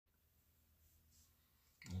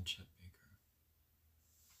and Chet Baker.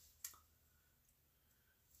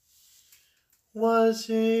 Was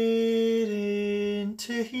it in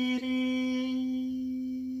Tahiti?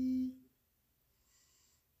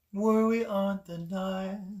 Were we on the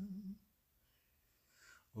Nile?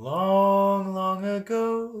 Long, long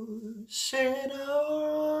ago, said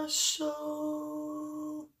our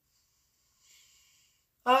soul.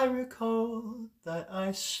 I recall that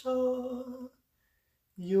I saw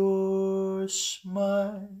your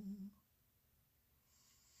smile.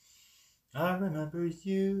 I remember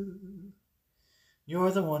you.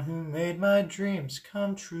 You're the one who made my dreams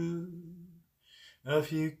come true a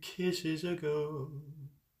few kisses ago.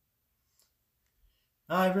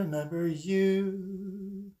 I remember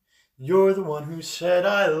you. You're the one who said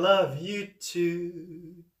I love you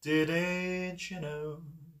too. Didn't you know?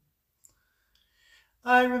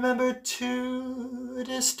 I remember too a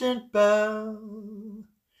distant bell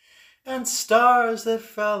and stars that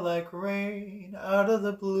fell like rain out of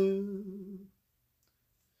the blue.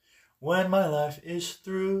 When my life is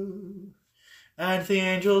through and the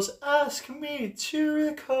angels ask me to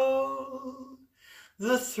recall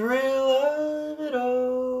the thrill of it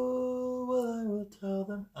all, well, I will tell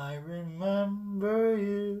them I remember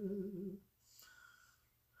you.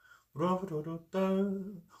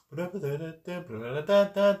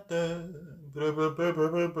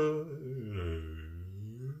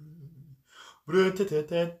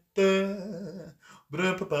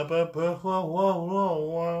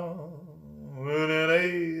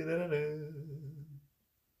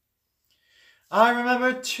 I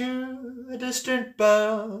remember too a distant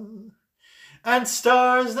bell and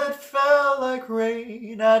stars that fell like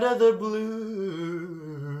rain out of the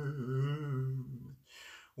blue.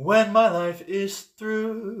 When my life is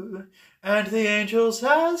through and the angels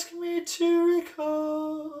ask me to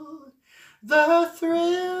recall the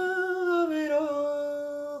thrill of it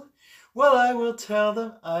all, well, I will tell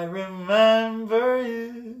them I remember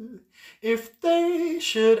you. If they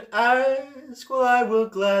should ask, well, I will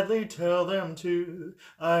gladly tell them too.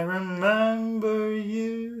 I remember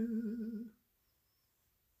you.